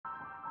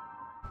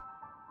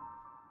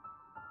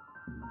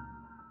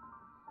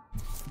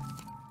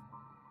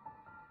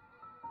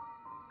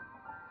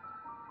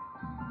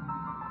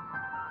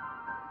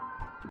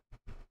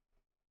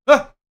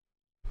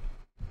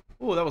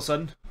Oh, that was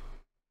sudden.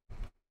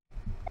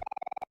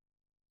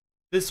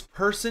 This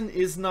person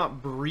is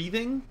not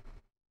breathing?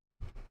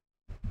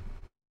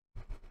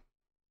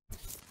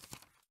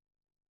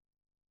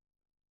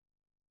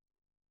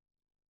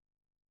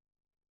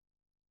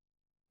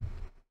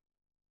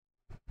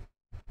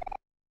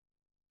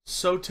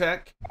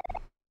 Sotek,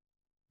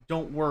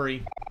 don't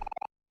worry.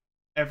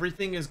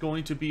 Everything is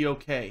going to be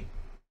okay.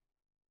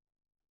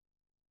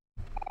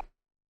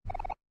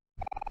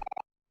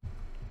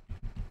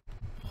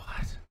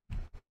 What?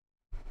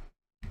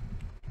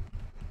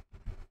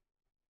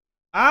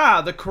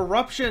 Ah, the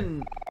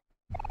corruption.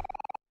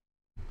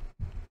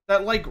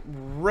 That, like,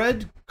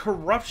 red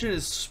corruption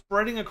is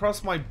spreading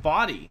across my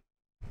body.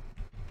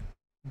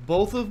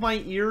 Both of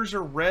my ears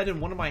are red and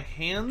one of my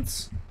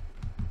hands.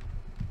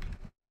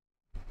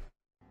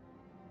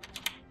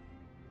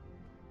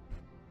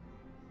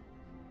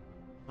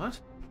 What?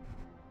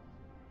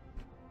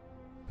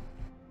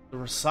 The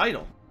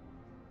recital.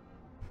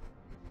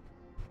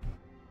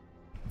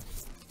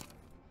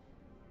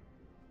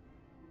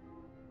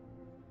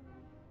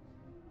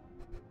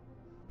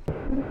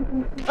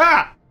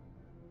 Ah!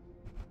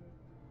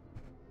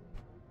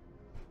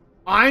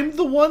 I'm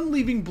the one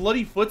leaving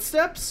bloody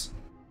footsteps?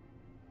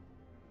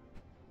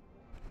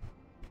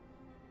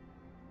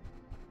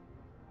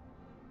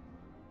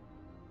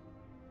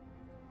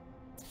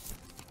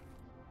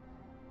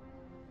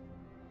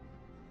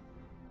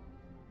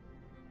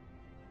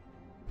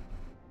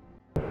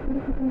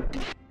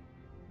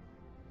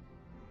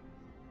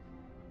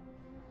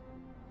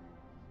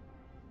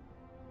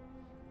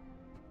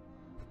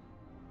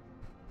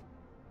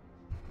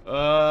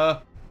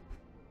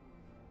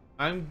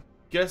 I'm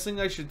guessing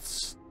I should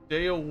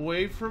stay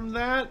away from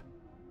that?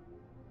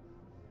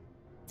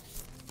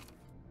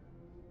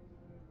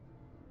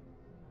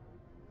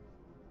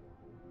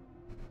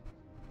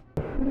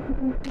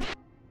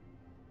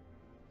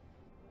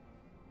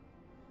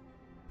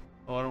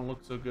 Oh, I don't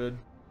look so good.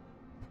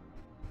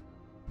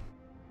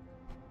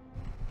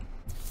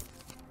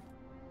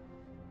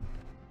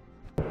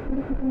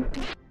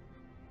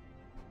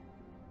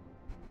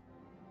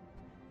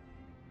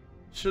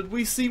 Should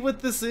we see what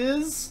this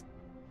is?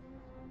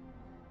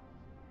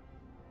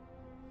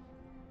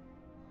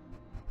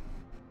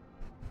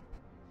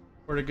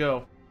 Where to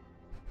go?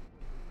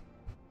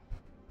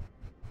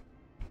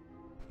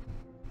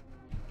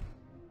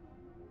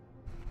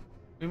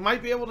 We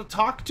might be able to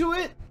talk to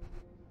it?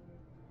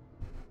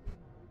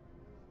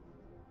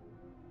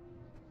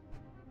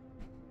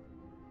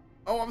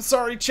 Oh, I'm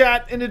sorry,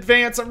 chat, in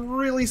advance. I'm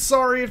really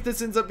sorry if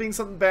this ends up being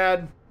something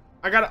bad.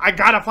 I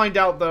gotta find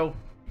out, though.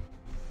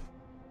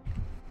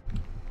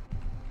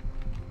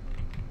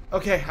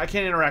 Okay, I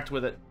can't interact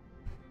with it.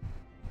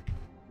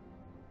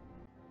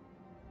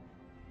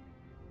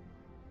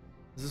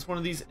 Is this one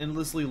of these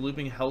endlessly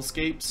looping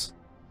hellscapes?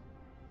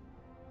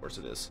 Of course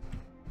it is.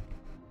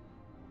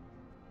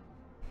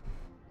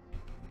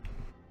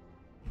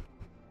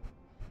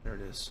 There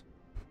it is.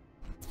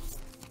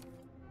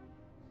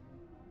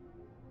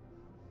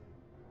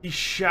 He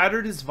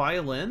shattered his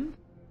violin?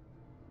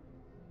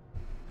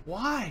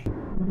 Why?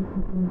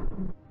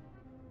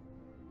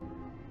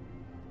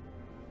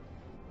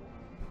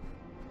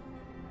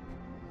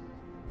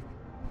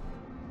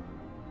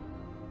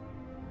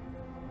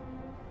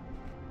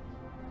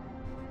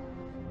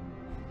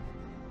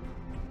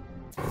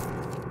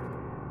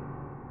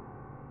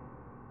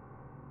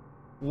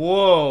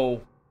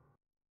 Whoa.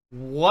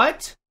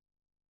 What?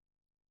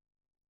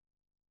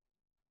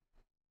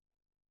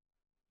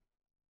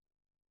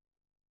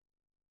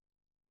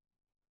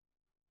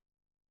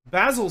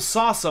 Basil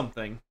saw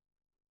something.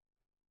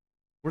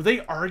 Were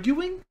they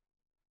arguing?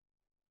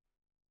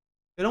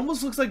 It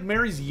almost looks like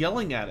Mary's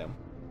yelling at him.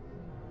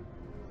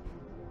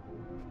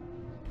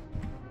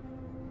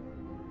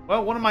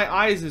 Well, one of my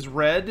eyes is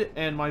red,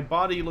 and my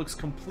body looks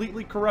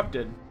completely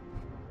corrupted.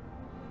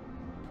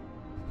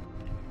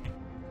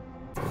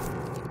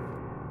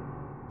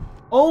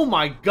 Oh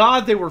my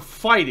god, they were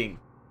fighting!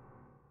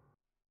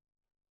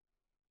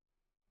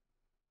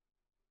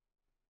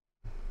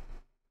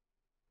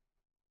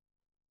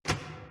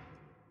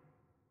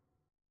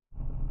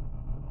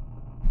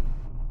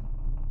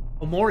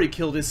 Omori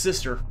killed his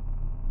sister.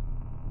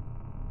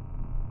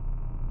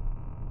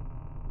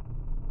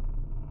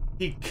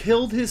 He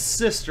killed his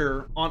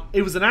sister on...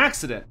 It was an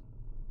accident.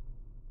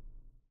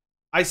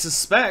 I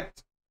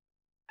suspect.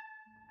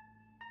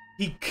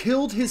 He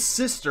killed his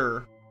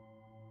sister,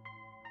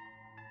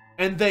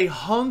 and they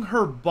hung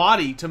her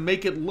body to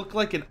make it look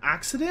like an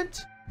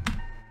accident?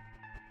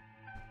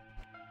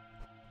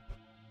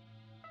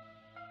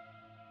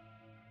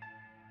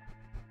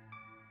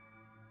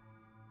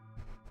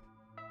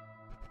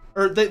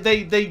 Or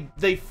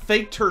they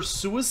faked her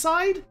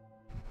suicide?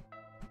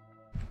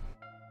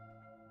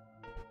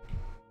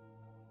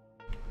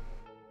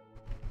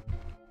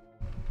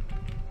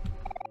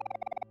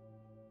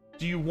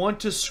 Do you want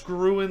to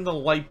screw in the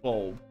light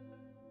bulb?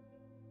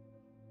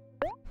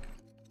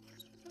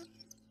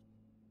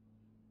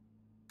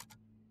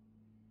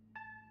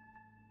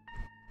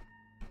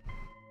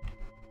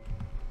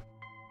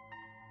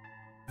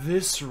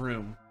 this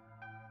room.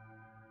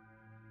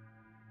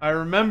 I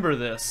remember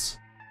this.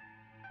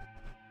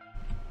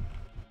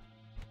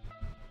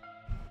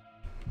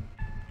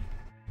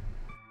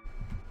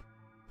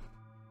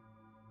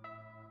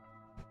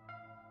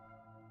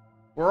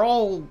 We're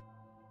all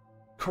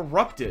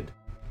corrupted.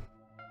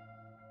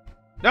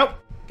 Nope!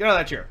 Get out of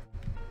that chair.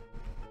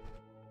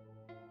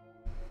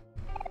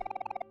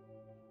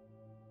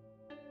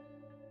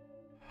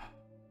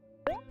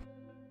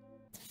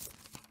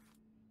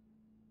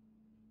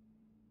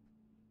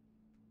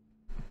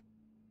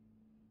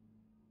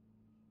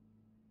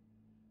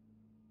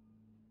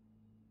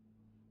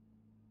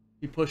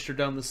 He pushed her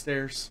down the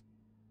stairs.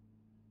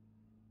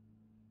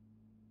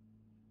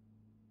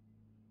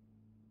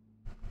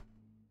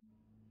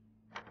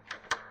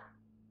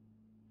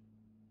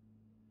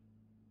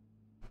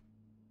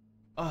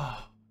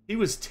 Oh, he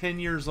was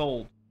 10 years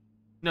old.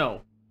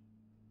 No.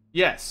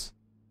 Yes.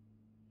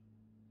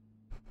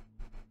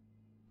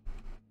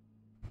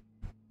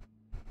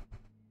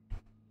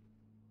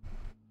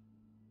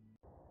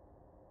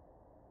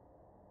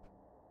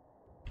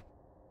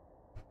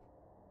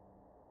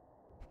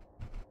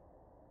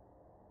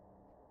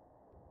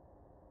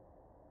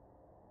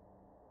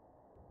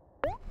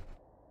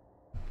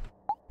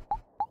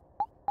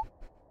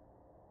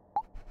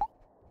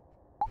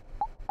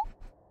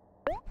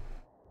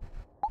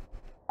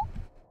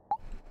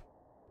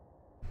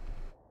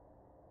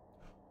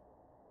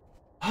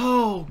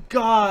 Oh,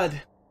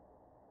 God.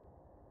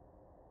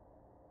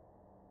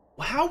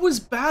 How was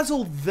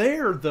Basil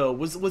there, though?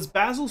 Was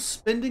Basil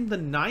spending the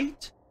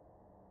night?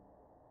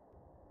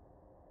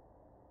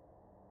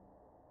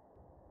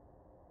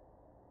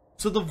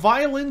 So the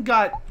violin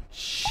got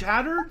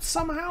shattered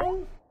somehow?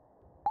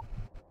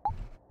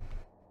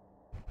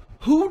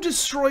 Who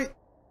destroyed...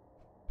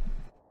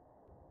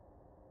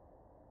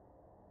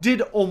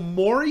 Did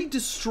Omori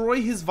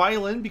destroy his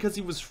violin because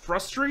he was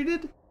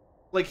frustrated?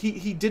 Like,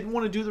 he didn't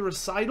want to do the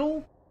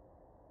recital?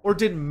 Or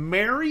did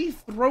Mary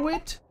throw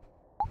it?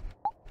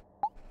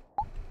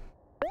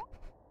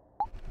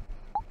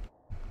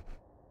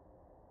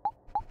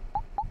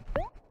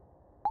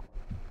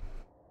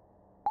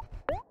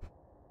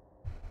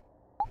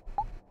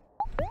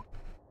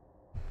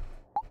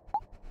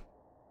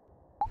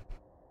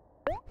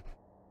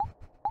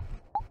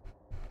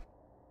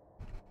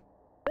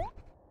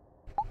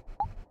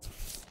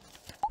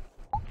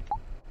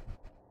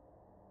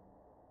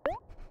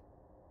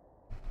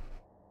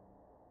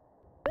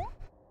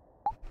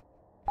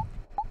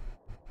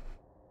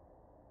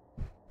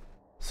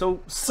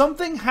 So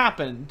something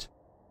happened.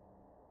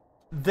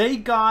 They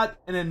got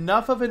in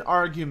enough of an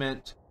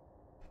argument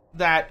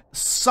that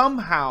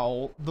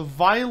somehow the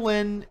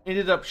violin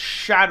ended up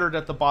shattered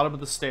at the bottom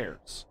of the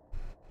stairs.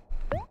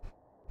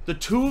 The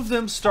two of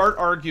them start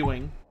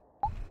arguing.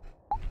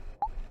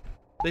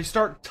 They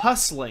start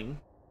tussling.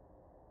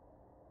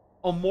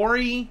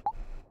 Omori,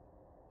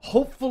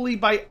 hopefully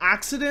by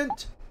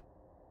accident,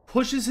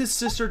 pushes his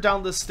sister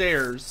down the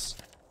stairs.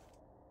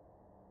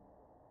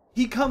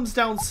 He comes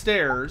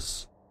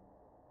downstairs.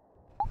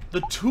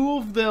 The two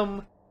of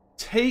them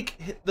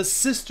take the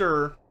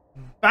sister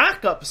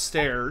back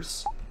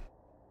upstairs,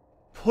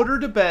 put her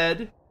to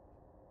bed.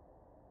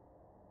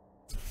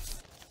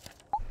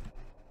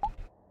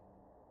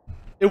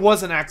 It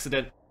was an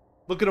accident.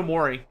 Look at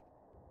Omori.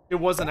 It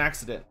was an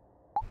accident.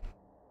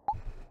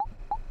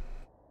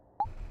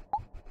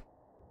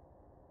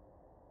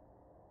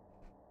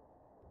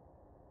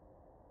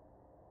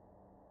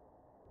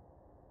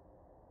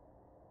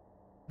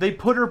 They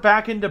put her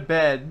back into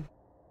bed.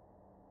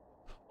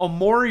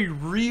 Omori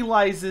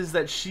realizes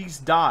that she's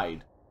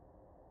died.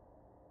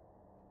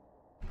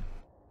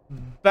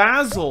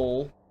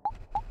 Basil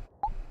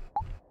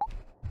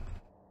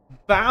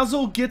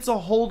gets a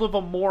hold of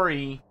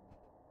Omori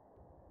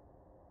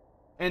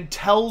and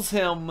tells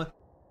him,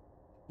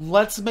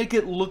 let's make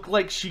it look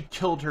like she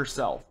killed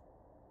herself,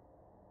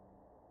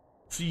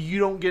 so you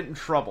don't get in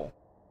trouble.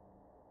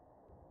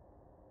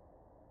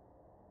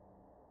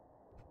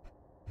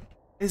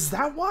 Is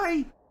that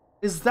why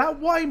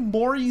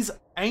Mori's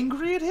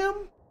angry at him?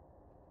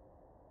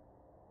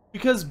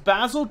 Because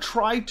Basil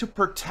tried to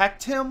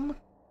protect him?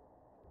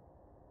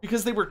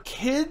 Because they were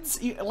kids?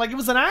 Like, it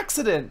was an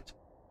accident,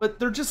 but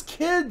they're just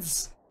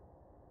kids.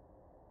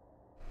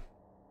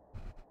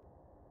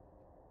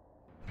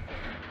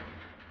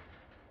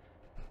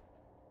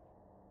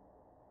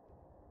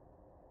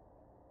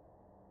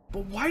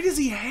 But why does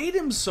he hate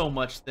him so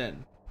much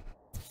then?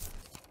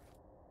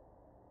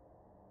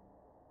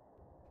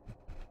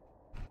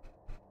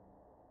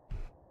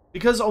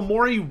 Because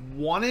Omori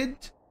wanted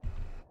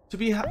to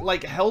be,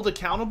 like, held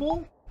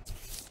accountable?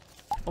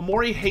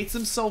 Omori hates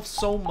himself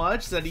so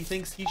much that he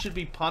thinks he should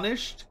be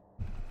punished?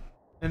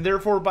 And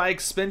therefore, by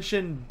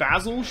extension,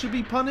 Basil should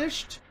be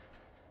punished?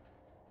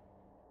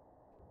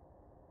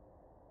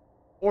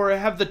 Or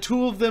have the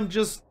two of them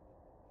just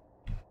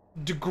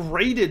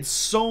degraded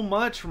so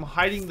much from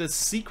hiding this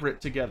secret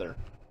together?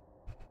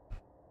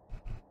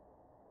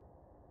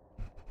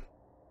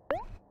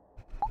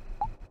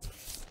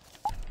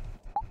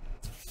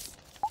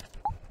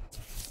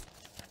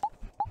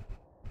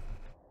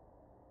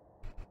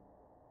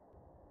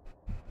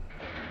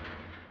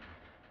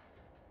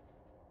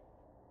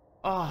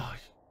 Oh,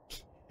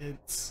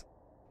 kids.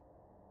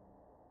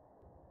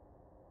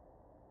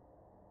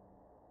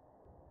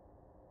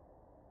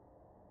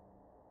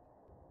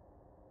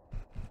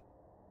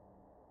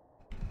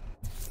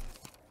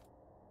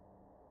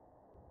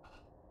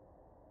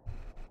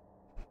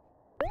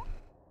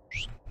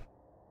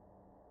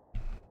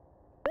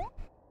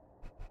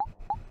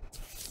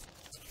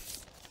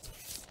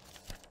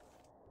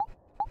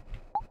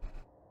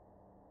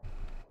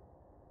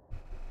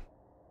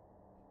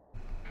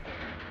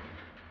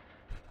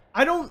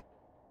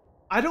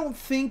 I don't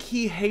think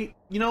he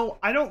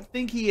I don't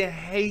think he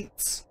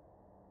hates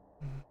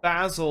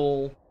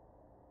Basil.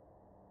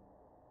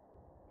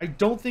 I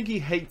don't think he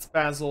hates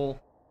Basil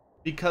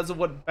because of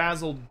what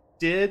Basil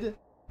did.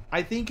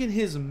 I think in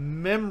his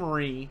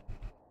memory,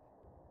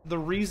 the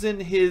reason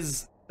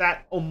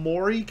that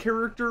Omori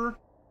character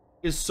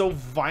is so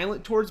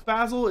violent towards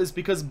Basil is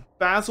because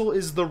Basil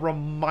is the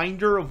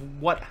reminder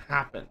of what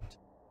happened.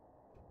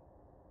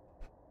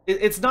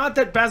 It's not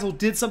that Basil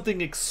did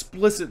something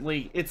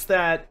explicitly, it's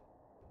that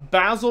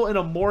Basil and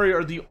Omori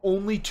are the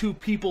only two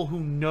people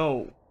who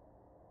know.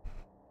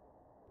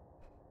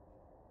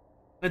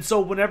 And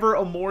so whenever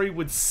Omori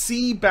would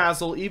see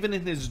Basil, even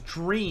in his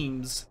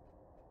dreams,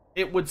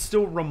 it would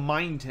still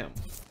remind him.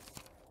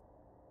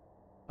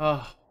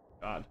 Oh,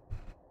 God.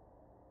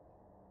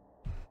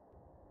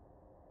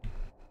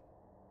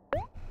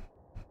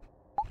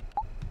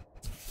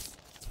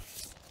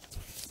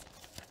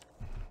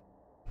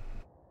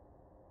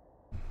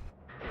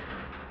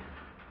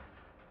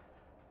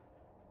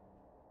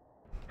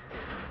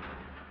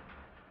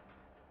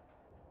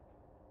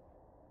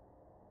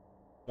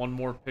 One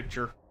more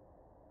picture.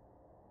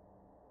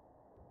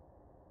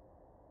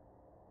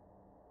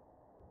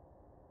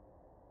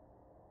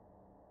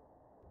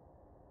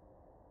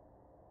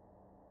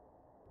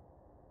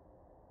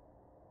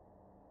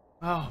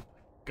 Oh my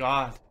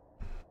God.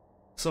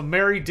 So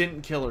Mary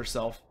didn't kill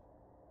herself.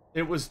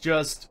 It was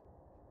just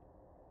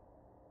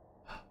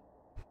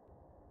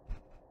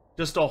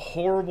a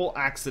horrible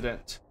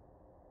accident.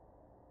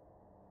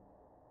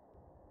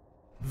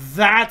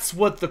 That's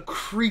what the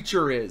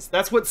creature is.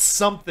 That's what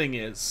something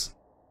is.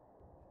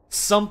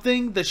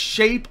 Something, the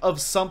shape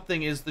of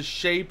something is the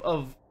shape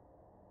of...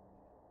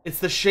 It's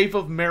the shape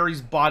of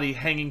Mary's body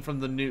hanging from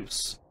the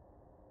noose.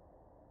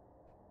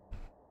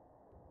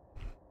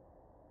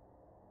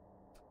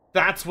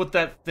 That's what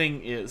that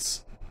thing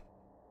is.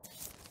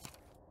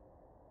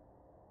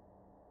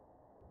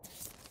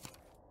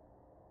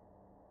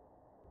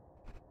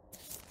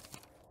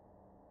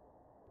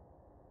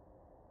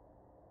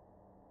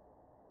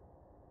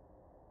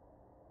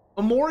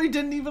 Omori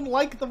didn't even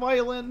like the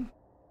violin.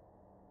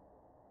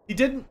 He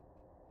didn't.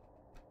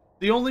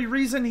 The only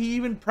reason he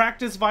even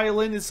practiced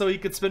violin is so he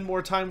could spend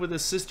more time with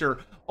his sister.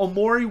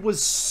 Omori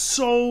was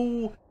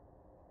so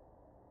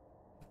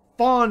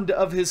fond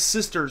of his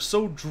sister,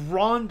 so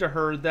drawn to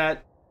her,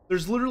 that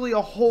there's literally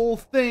a whole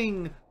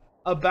thing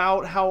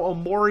about how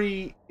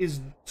Omori is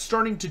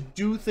starting to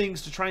do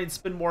things to try and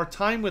spend more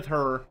time with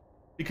her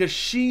because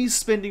she's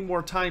spending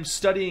more time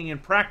studying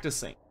and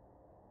practicing.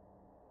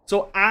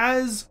 So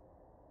as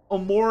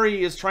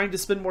Omori is trying to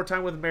spend more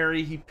time with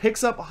Mary, he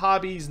picks up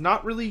hobbies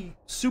not really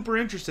super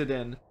interested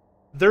in.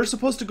 They're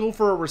supposed to go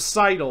for a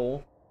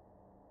recital.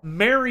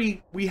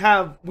 Mary,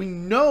 we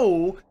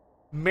know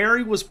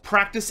Mary was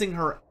practicing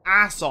her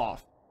ass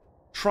off,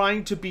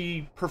 trying to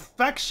be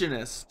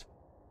perfectionist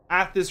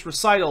at this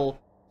recital,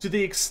 to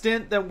the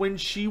extent that when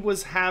she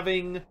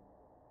made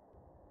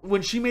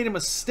a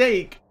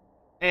mistake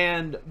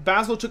and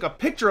Basil took a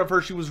picture of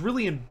her, she was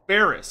really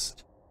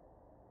embarrassed.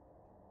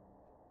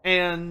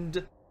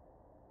 And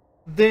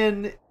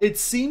then it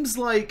seems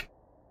like,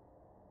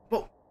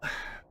 well,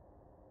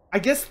 I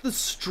guess the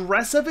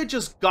stress of it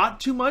just got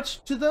too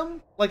much to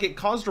them. Like, it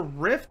caused a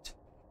rift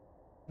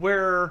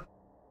where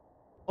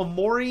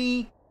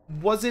Omori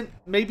wasn't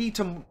maybe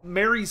to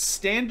Mary's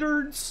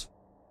standards,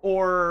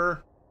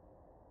 or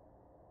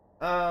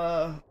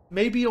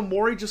maybe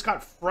Omori just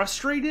got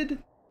frustrated.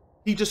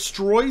 He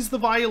destroys the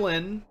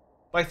violin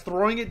by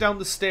throwing it down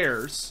the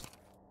stairs.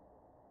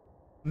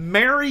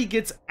 Mary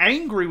gets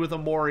angry with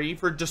Omori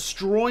for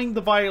destroying the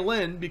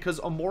violin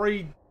because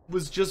Omori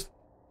was just...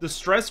 the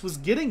stress was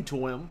getting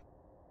to him.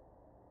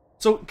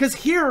 So, because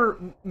here,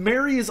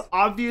 Mary is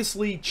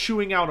obviously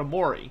chewing out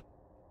Omori.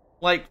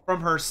 Like,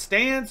 from her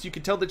stance, you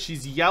can tell that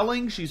she's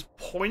yelling, she's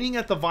pointing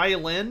at the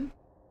violin.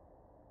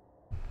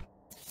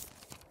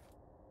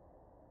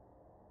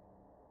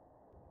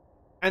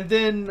 And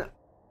then,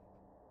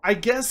 I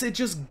guess it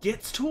just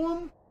gets to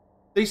him.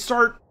 They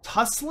start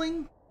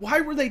tussling.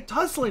 Why were they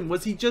tussling?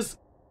 Was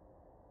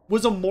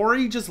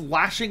Omori just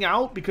lashing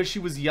out because she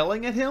was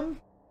yelling at him?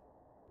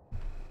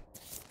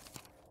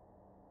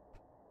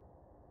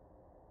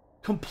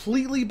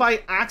 Completely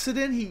by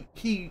accident,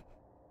 he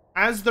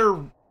as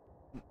they're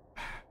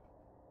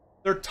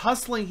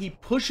tussling, he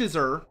pushes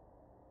her.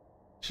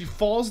 She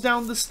falls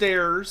down the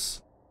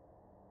stairs,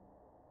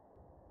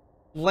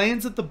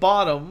 lands at the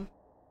bottom.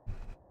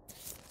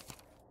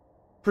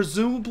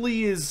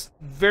 presumably is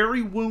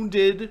very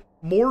wounded,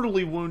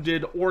 mortally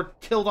wounded, or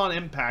killed on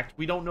impact.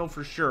 We don't know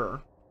for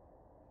sure.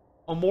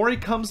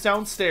 Omori comes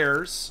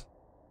downstairs.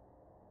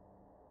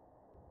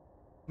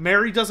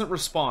 Mary doesn't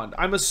respond.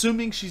 I'm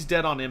assuming she's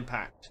dead on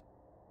impact.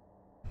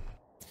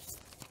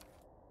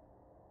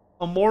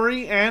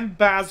 Omori and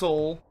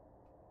Basil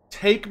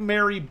take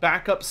Mary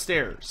back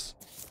upstairs,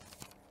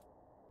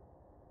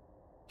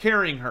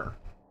 carrying her.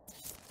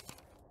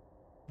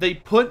 They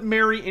put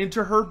Mary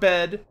into her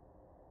bed,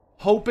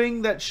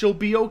 hoping that she'll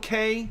be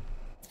okay.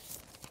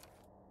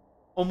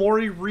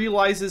 Omori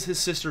realizes his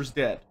sister's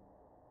dead.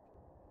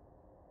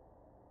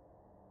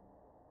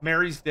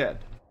 Mary's dead.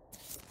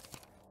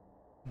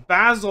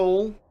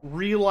 Basil,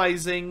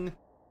 realizing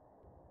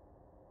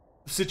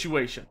the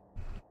situation.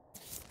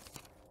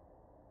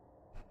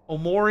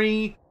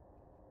 Omori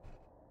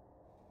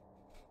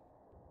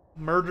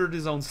murdered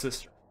his own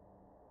sister,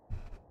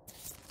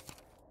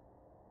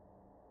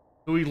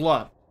 who he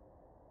loved.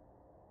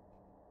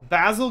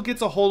 Basil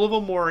gets a hold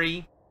of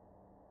Omori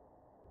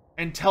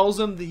and tells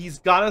him that he's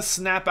got to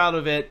snap out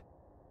of it.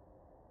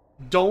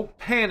 Don't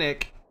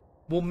panic.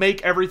 We'll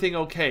make everything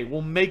okay.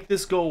 We'll make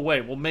this go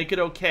away. We'll make it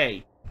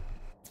okay.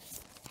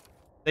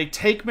 They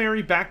take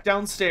Mary back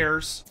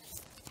downstairs.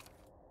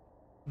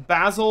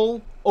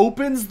 Basil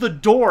opens the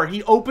door.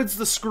 He opens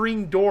the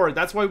screen door.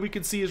 That's why we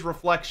can see his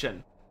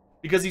reflection.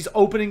 Because he's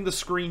opening the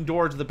screen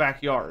door to the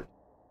backyard.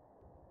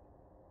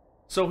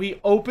 So he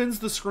opens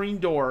the screen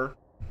door.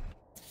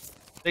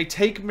 They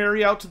take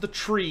Mary out to the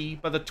tree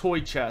by the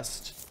toy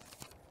chest.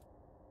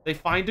 They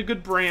find a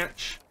good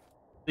branch.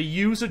 They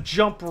use a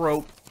jump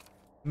rope,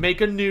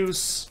 make a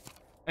noose,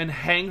 and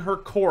hang her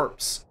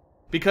corpse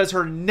because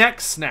her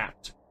neck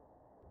snapped.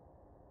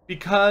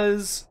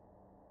 Because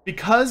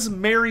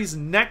Mary's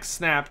neck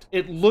snapped,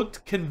 it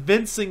looked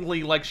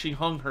convincingly like she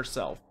hung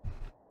herself.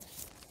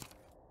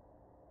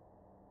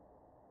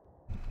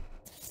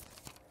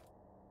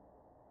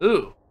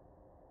 Ooh.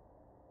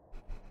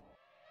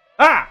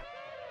 Ah!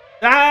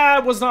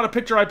 That was not a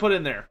picture I put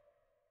in there.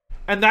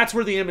 And that's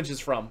where the image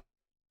is from.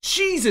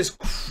 Jesus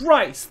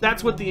Christ,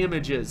 that's what the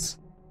image is.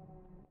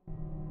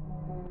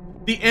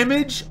 The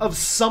image of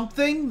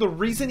something, the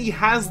reason he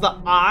has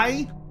the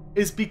eye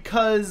is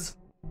because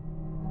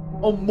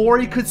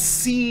Omori could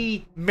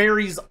see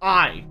Mary's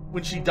eye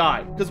when she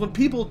died. Because when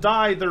people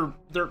die, their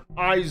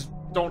eyes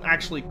don't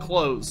actually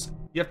close.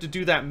 You have to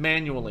do that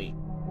manually.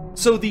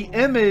 So the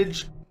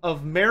image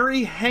of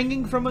Mary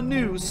hanging from a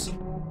noose,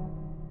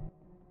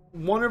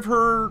 one of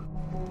her...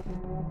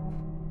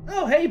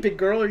 Oh, hey, big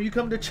girl, are you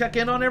coming to check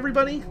in on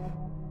everybody?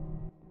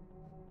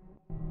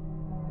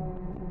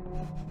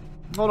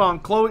 Hold on,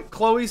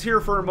 Chloe's here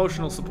for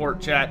emotional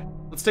support, chat.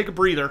 Let's take a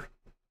breather.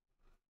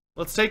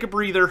 Let's take a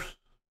breather.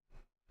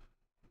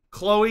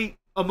 Chloe,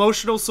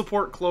 emotional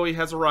support Chloe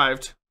has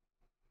arrived.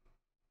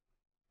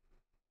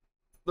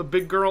 The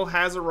big girl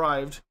has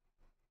arrived.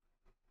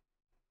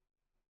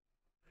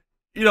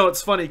 You know,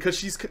 it's funny, because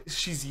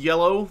she's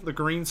yellow. The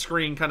green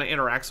screen kind of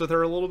interacts with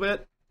her a little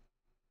bit.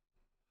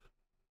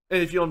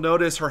 And if you'll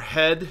notice, her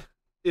head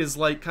is,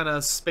 like, kind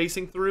of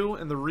spacing through.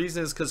 And the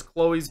reason is because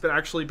Chloe's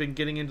actually been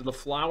getting into the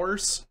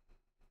flowers.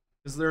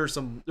 Because there's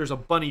a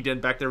bunny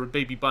den back there with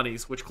baby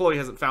bunnies, which Chloe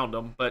hasn't found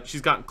them, but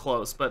she's gotten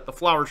close. But the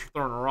flowers are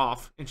throwing her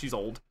off, and she's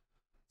old.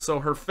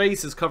 So her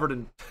face is covered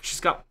in... She's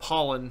got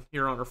pollen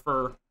here on her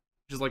fur,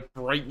 which is, like,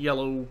 bright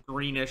yellow,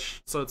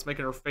 greenish. So it's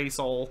making her face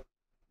all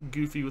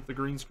goofy with the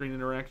green screen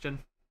interaction.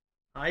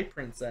 Hi,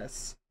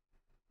 princess.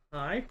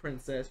 Hi,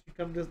 princess. You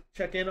come to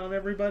check in on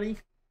everybody?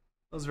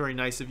 That was very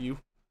nice of you.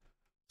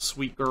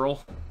 Sweet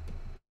girl.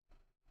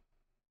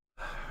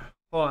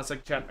 Hold on a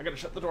second, chat. I gotta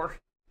shut the door.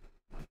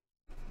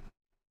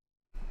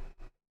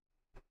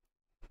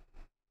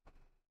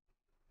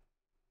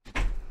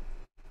 What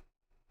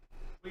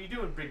are you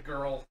doing, big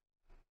girl?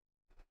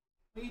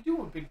 What are you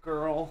doing, big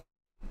girl?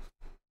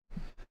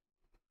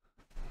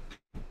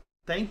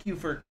 Thank you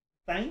for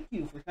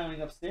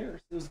coming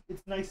upstairs.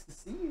 It's nice to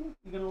see you.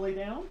 You gonna lay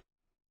down?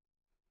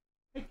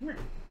 Hey, come here.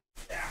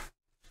 Yeah.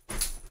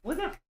 Lay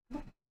down.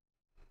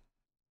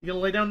 You gonna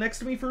lay down next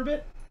to me for a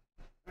bit?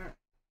 Alright.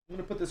 I'm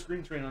gonna put this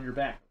green screen on your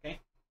back, okay?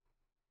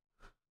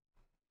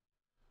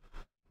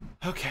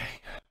 Okay.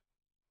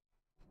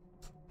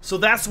 So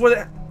that's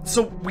what...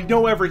 So we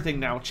know everything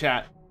now,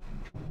 chat.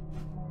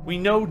 We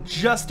know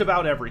just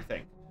about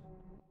everything.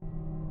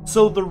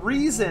 So the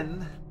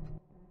reason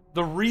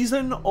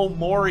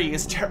Omori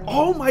is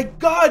oh my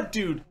god,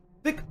 dude!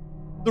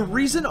 The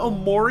reason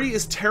Omori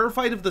is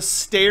terrified of the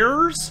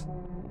stairs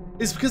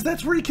is because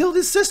that's where he killed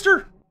his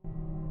sister.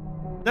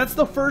 That's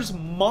the first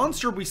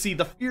monster we see,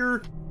 the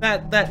fear,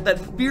 that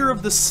fear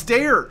of the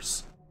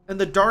stairs and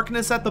the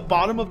darkness at the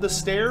bottom of the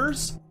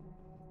stairs.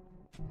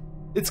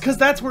 It's because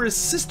that's where his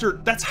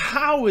sister, that's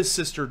how his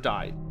sister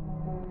died.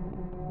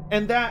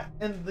 And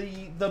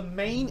the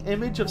main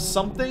image of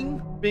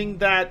something being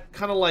that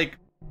kind of like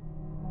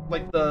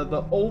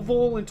the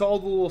oval into all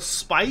the little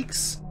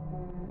spikes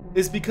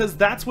is because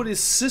that's what his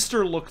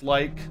sister looked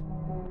like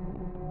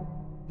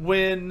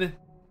when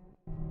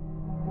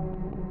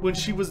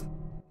she was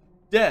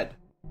dead.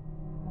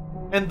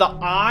 And the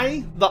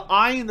eye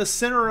in the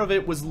center of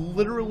it was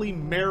literally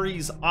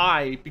Mary's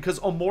eye, because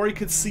Omori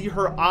could see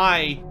her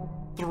eye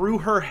through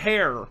her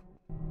hair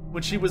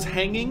when she was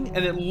hanging,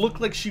 and it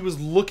looked like she was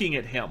looking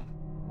at him.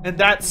 And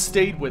that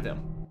stayed with him.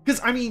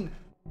 Because, I mean,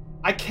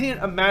 I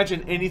can't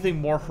imagine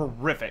anything more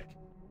horrific.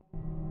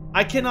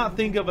 I cannot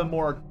think of a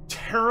more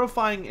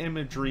terrifying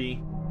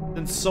imagery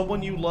than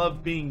someone you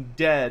love being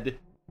dead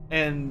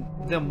and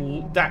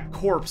that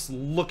corpse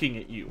looking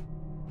at you.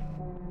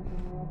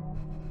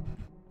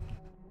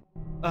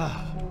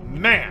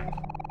 Man.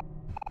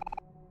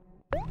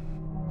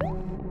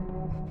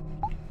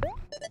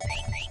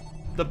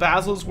 The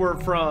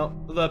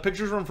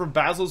pictures were from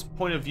Basil's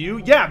point of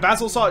view? Yeah,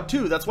 Basil saw it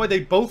too. That's why they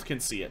both can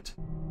see it.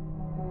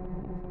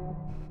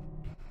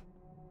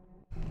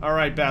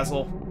 Alright,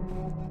 Basil.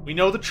 We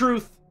know the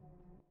truth.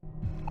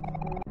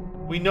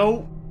 We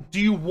know... Do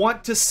you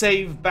want to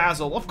save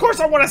Basil? Of course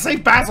I want to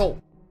save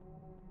Basil!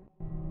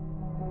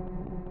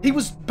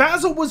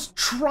 Basil was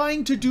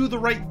trying to do the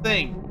right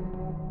thing.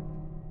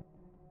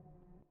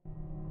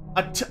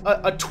 A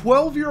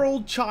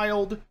 12-year-old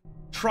child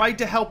tried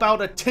to help out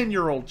a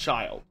 10-year-old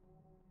child.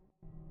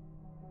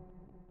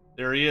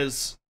 There he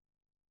is.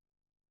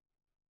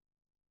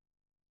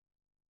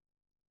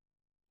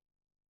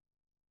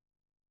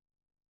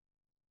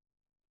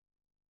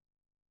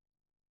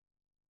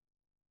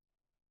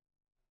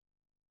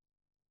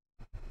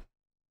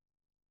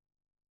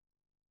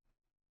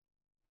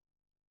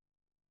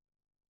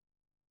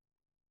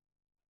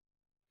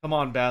 Come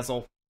on,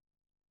 Basil.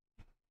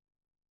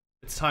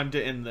 It's time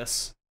to end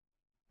this.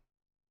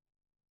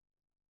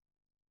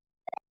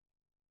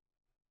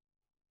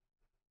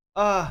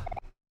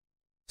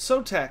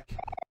 Sotek.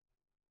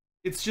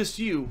 It's just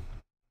you.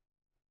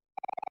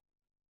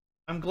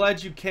 I'm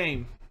glad you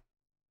came.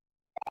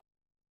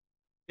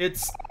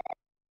 It's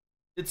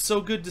so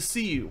good to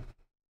see you.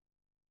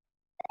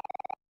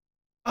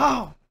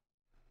 Oh!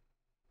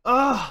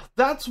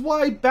 That's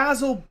why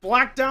Basil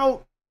blacked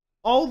out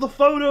all the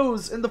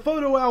photos in the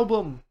photo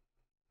album.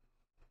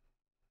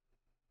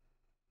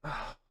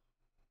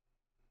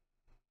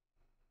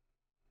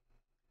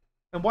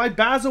 And why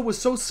Basil was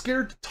so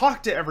scared to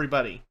talk to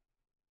everybody.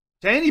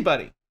 To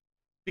anybody.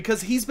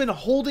 Because he's been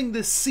holding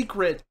this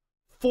secret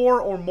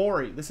for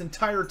Omori this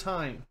entire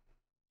time.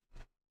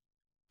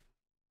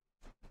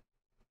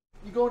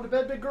 You going to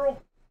bed, big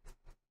girl?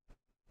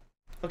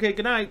 Okay,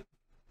 good night.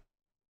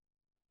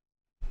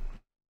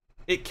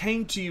 It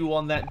came to you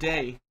on that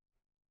day.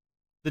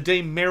 The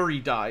day Mary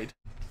died.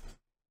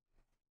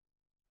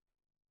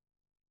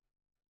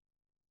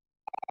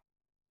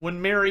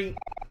 When Mary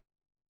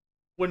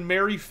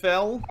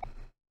fell,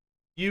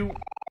 you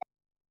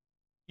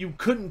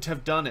couldn't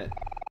have done it.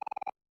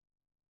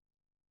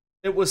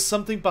 It was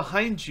something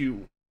behind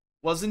you,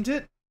 wasn't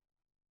it?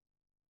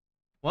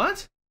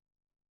 What?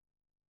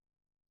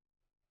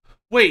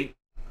 Wait.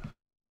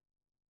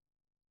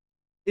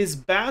 Is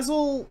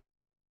Basil...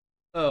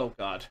 Oh,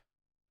 God.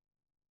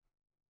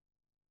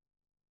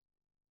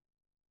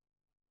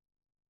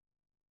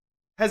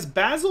 Has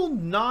Basil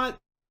not...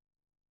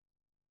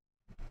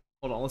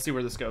 Hold on, let's see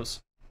where this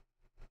goes.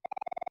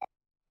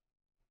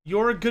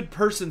 You're a good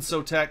person,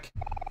 Sotek.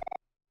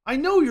 I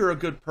know you're a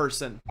good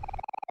person.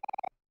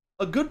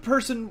 A good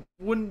person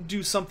wouldn't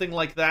do something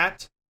like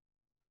that.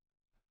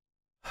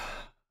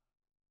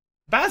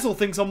 Basil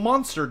thinks a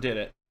monster did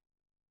it.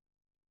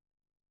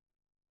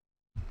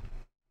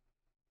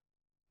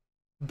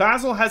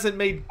 Basil hasn't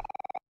made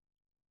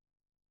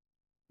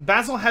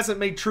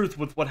truth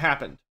with what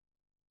happened.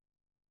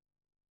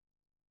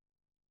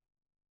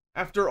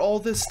 After all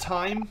this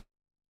time,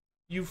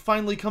 you've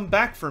finally come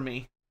back for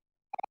me.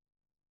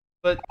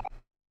 But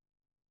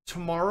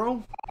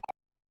tomorrow,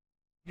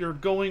 you're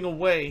going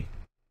away.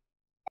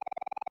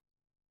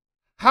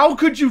 How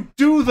could you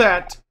do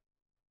that?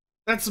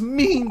 That's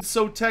mean,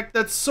 Sotek.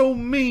 That's so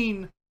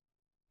mean.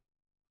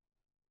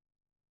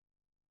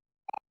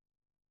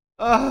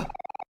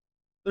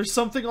 There's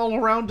something all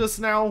around us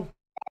now.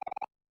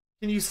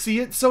 Can you see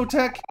it,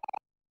 Sotek?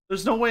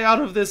 There's no way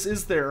out of this,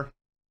 is there?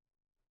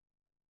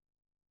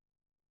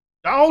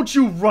 Don't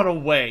you run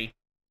away!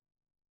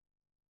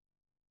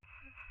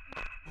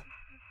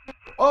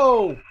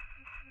 Oh!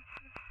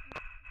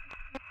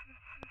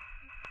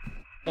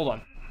 Hold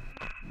on.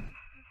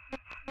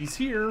 He's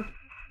here.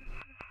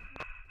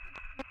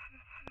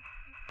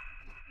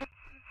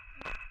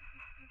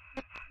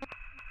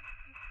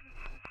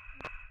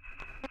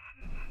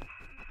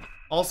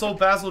 Also,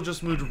 Basil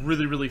just moved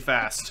really, really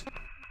fast.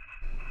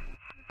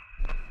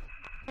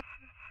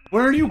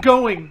 Where are you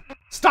going?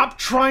 Stop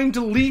trying to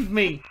leave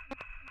me!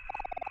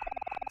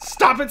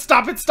 Stop it,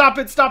 stop it, stop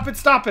it, stop it,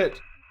 stop it!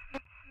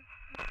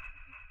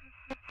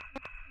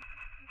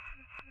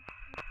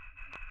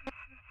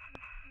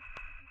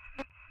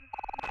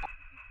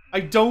 I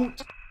don't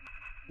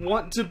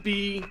want to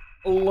be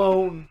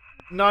alone.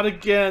 Not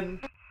again.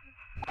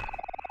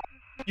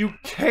 You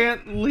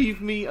can't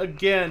leave me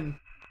again.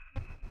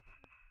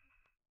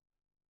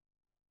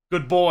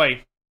 Good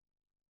boy.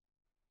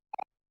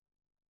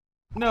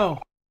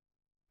 No.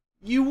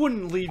 You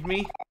wouldn't leave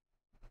me.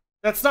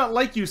 That's not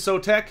like you,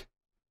 Sotek.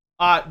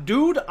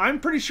 Dude, I'm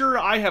pretty sure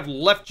I have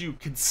left you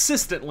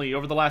consistently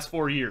over the last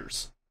 4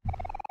 years.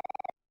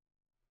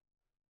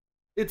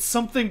 It's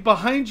something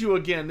behind you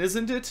again,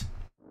 isn't it?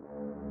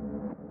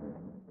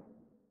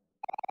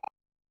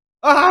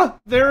 Ah!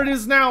 There it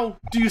is now!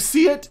 Do you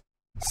see it?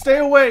 Stay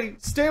away!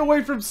 Stay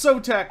away from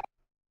Sotek!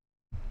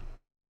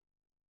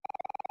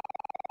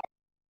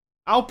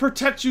 I'll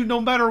protect you no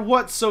matter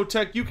what,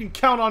 Sotek. You can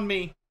count on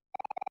me.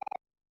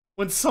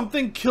 When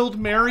something killed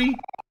Mary,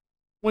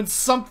 when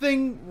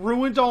something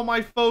ruined all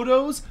my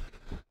photos,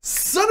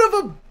 son of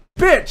a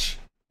bitch!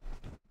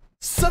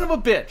 Son of a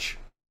bitch!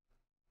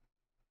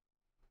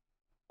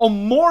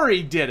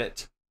 Omori did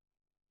it.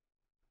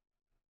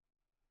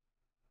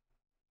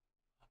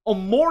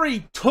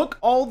 Omori took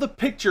all the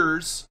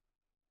pictures.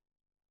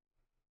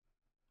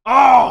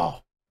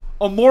 Oh!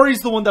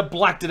 Omori's the one that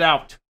blacked it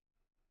out.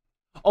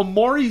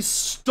 Omori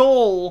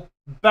stole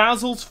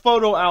Basil's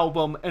photo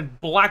album and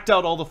blacked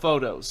out all the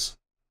photos.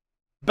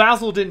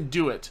 Basil didn't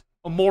do it.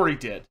 Omori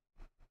did.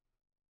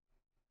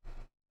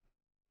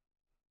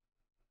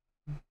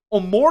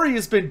 Omori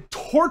has been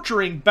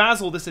torturing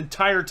Basil this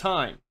entire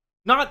time.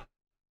 Not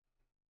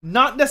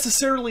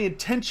necessarily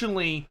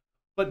intentionally,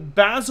 but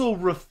Basil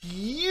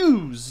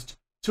refused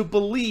to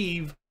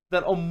believe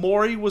that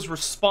Omori was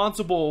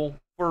responsible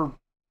for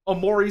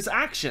Omori's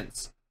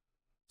actions.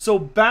 So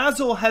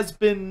Basil has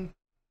been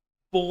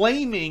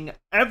blaming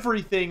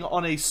everything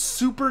on a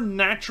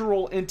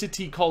supernatural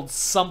entity called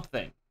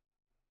something,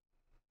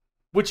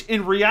 which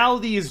in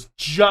reality is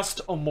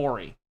just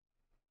Omori.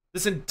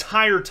 This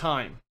entire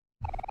time.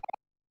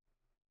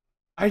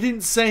 I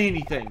didn't say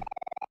anything.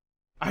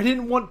 I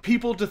didn't want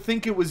people to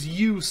think it was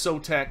you,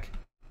 Sotek.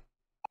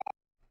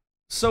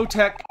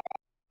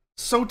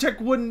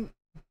 Sotek wouldn't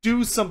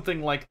do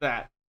something like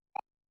that.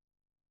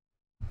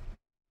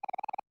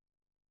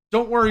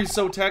 Don't worry,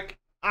 Sotek.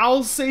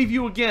 I'll save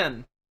you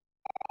again.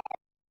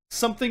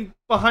 Something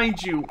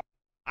behind you.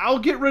 I'll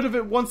get rid of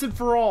it once and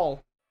for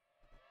all.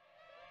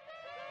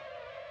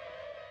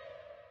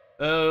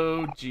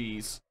 Oh,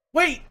 jeez.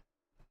 Wait!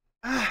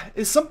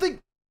 Is something...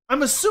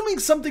 I'm assuming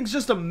something's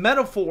just a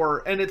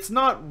metaphor and it's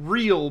not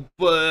real,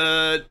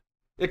 but...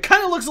 It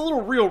kind of looks a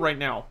little real right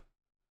now.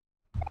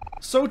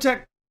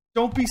 Sotek,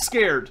 don't be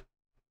scared.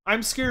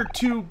 I'm scared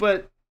too,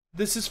 but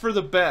this is for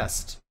the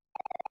best.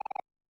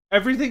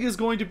 Everything is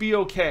going to be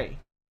okay.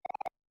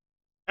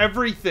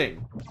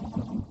 Everything.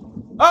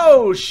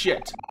 Oh,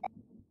 shit.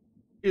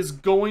 Is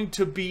going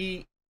to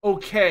be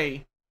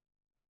okay.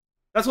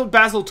 That's what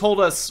Basil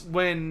told us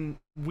when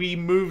we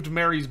moved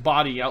Mary's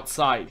body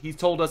outside. He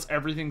told us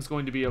everything's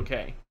going to be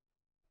okay.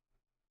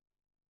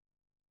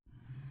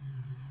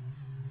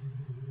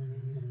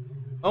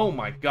 Oh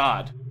my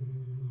god.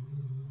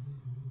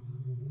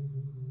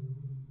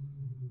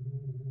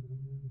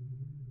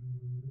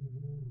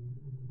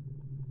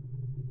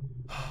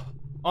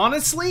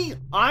 Honestly,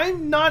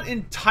 I'm not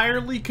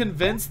entirely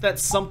convinced that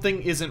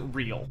something isn't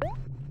real.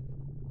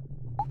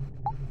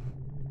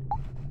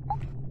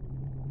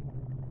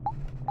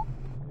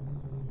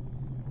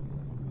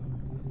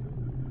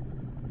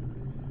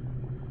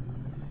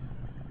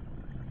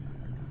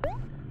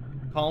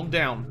 Calm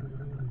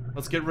down.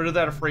 Let's get rid of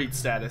that afraid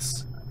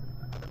status.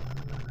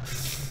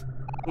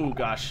 Oh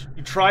gosh.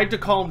 You tried to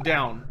calm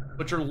down,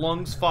 but your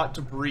lungs fought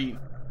to breathe.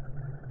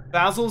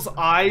 Basil's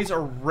eyes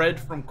are red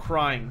from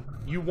crying.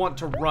 You want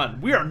to run.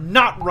 We are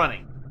not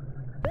running!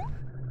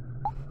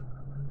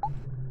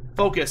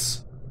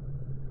 Focus.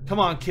 Come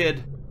on,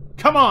 kid.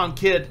 Come on,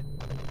 kid!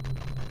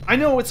 I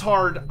know it's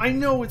hard. I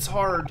know it's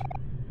hard.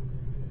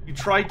 You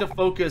tried to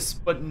focus,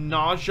 but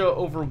nausea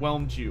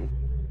overwhelmed you.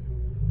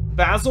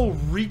 Basil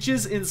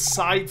reaches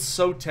inside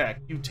Sotek.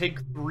 You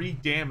take 3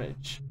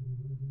 damage.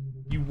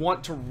 You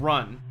want to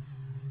run.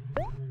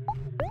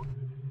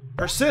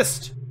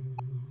 Persist!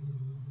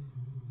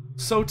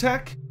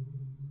 Sotek?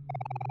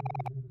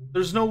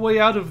 There's no way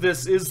out of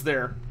this, is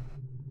there?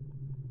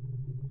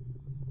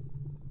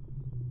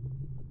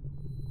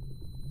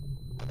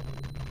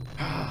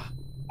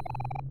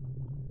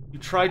 You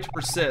tried to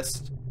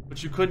persist,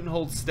 but you couldn't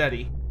hold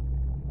steady.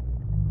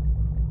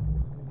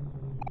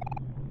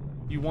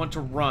 You want to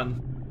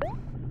run.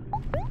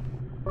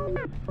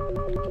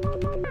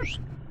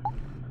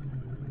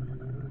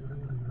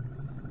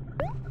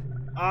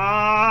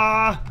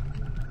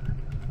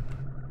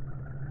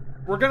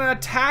 We're gonna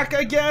attack,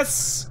 I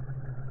guess?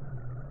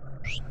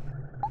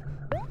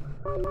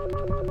 I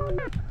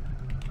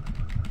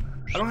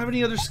don't have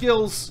any other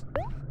skills.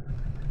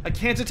 I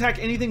can't attack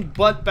anything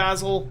but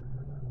Basil.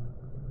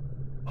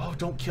 Oh,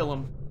 don't kill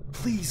him.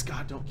 Please,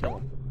 God, don't kill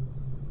him.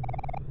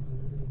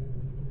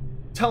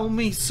 Tell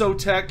me,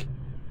 Sotek.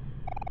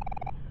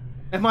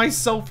 Am I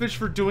selfish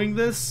for doing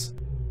this?